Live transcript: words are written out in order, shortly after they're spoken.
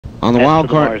On the wild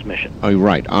card Mars mission. Oh,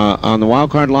 right. On the wild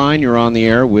card line, you're on the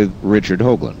air with Richard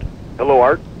Hoagland. Hello,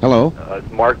 Art. Hello.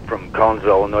 It's Mark from Collinsville,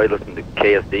 Illinois. Listen to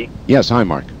KSD. Yes. Hi,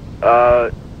 Mark.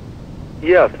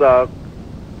 Yes,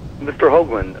 Mr.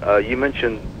 Hoagland, you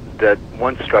mentioned that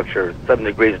one structure 7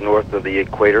 degrees north of the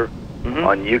equator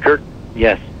on Euchert.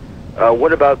 Yes.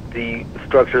 What about the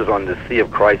structures on the Sea of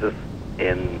Crisis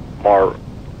in Mare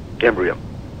Imbrium?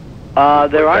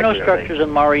 There are no structures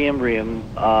in Mare Imbrium.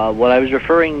 What I was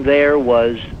referring there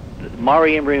was Mare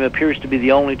Imbrium appears to be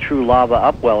the only true lava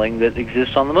upwelling that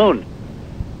exists on the moon.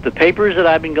 The papers that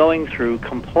I've been going through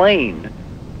complain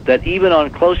that even on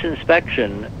close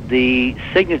inspection, the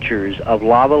signatures of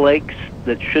lava lakes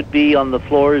that should be on the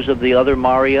floors of the other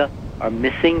maria are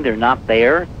missing. They're not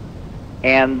there.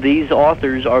 And these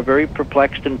authors are very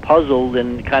perplexed and puzzled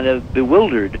and kind of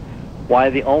bewildered why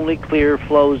the only clear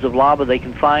flows of lava they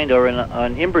can find are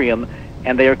on Imbrium,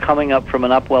 and they are coming up from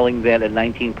an upwelling vent at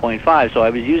 19.5. So I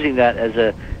was using that as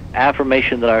an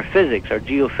affirmation that our physics, our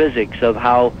geophysics of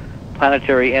how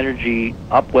planetary energy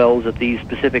upwells at these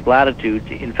specific latitudes,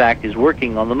 in fact, is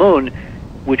working on the moon,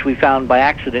 which we found by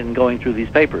accident in going through these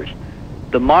papers.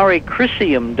 The Mare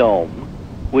Crisium dome,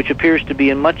 which appears to be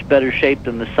in much better shape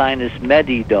than the Sinus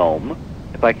Medi dome,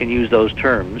 if I can use those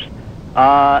terms,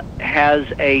 has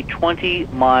a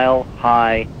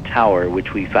 20-mile-high tower,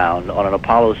 which we found on an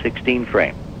Apollo 16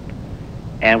 frame.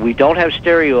 And we don't have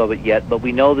stereo of it yet, but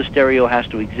we know the stereo has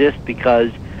to exist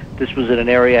because this was in an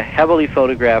area heavily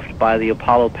photographed by the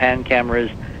Apollo pan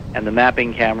cameras and the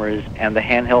mapping cameras and the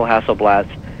handheld Hasselblads,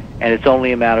 and it's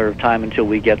only a matter of time until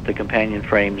we get the companion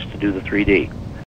frames to do the 3D.